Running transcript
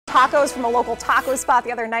Tacos from a local taco spot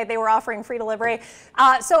the other night. They were offering free delivery.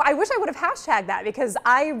 So I wish I would have hashtagged that, because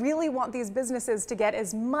I really want these businesses to get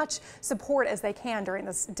as much support as they can during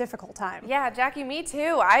this difficult time. Yeah, Jackie, me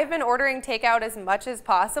too. I've been ordering takeout as much as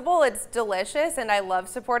possible. It's delicious and I love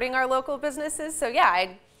supporting our local businesses. So yeah,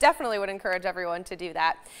 I definitely would encourage everyone to do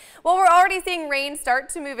that. Well, we're already seeing rain start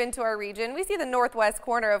to move into our region. We see the northwest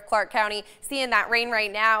corner of Clark County seeing that rain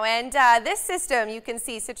right now. And this system you can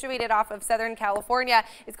see situated off of Southern California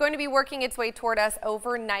is going to be working its way toward us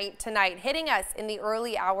overnight tonight, hitting us in the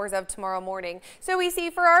early hours of tomorrow morning. So we see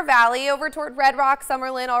for our valley over toward Red Rock,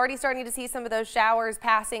 Summerlin, already starting to see some of those showers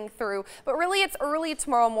passing through. But really it's early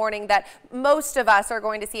tomorrow morning that most of us are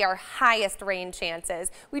going to see our highest rain chances.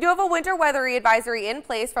 We do have a winter weather advisory in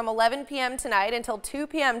place from 11 p.m. tonight until 2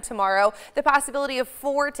 p.m. tomorrow. The possibility of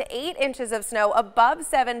 4 to 8 inches of snow above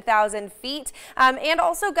 7,000 feet and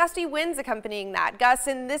also gusty winds accompanying that. Gusts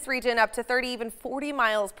in this region up to 30, even 40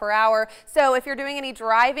 miles per hour. So if you're doing any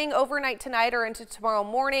driving overnight tonight or into tomorrow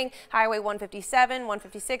morning, Highway 157,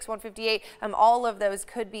 156, 158, all of those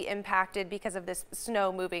could be impacted because of this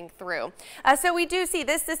snow moving through. So we do see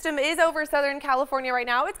this system is over Southern California right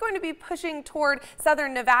now. It's going to be pushing toward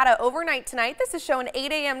Southern Nevada overnight tonight. This is showing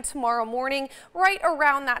 8 a.m. tomorrow morning. Right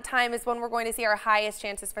around that time is when we're going to see our highest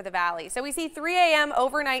chances for the valley. So we see 3 a.m.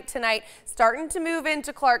 overnight tonight starting to move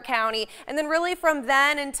into Clark County, and then really from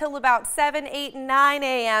then until about 7, 8, 9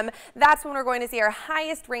 a.m. that's when we're going to see our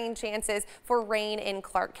highest rain chances for rain in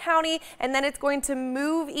Clark County, and then it's going to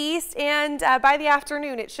move east, and by the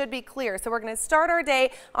afternoon it should be clear. So we're going to start our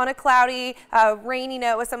day on a cloudy, rainy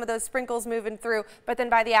note with some of those sprinkles moving through, but then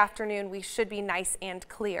by the afternoon we should be nice and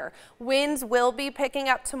clear. Winds will be picking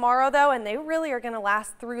up tomorrow though, and they really are going to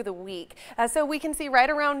last through the week. So we can see right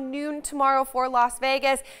around noon tomorrow for Las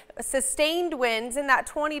Vegas, sustained winds in that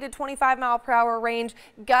 20 to 25 mile per hour range,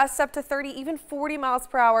 gusts up to 30, even 40 miles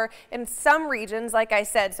per hour in some regions, like I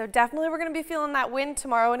said. So definitely we're going to be feeling that wind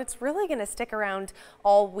tomorrow, and it's really going to stick around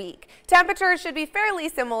all week. Temperatures should be fairly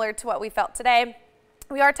similar to what we felt today.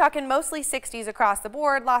 We are talking mostly 60s across the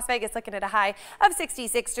board. Las Vegas looking at a high of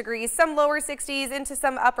 66 degrees, some lower 60s into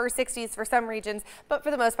some upper 60s for some regions, but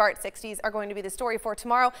for the most part 60s are going to be the story for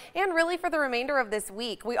tomorrow and really for the remainder of this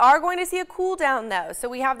week. We are going to see a cool down though. So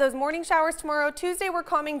we have those morning showers tomorrow. Tuesday we're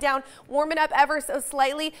calming down, warming up ever so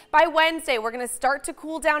slightly. By Wednesday we're going to start to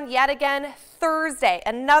cool down yet again. Thursday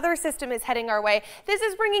another system is heading our way. This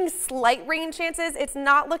is bringing slight rain chances. It's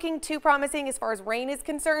not looking too promising as far as rain is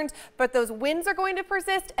concerned, but those winds are going to persist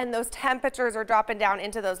and those temperatures are dropping down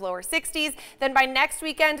into those lower 60s. Then by next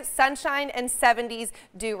weekend, sunshine and 70s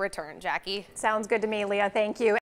do return. Jackie. Sounds good to me, Leah. Thank you.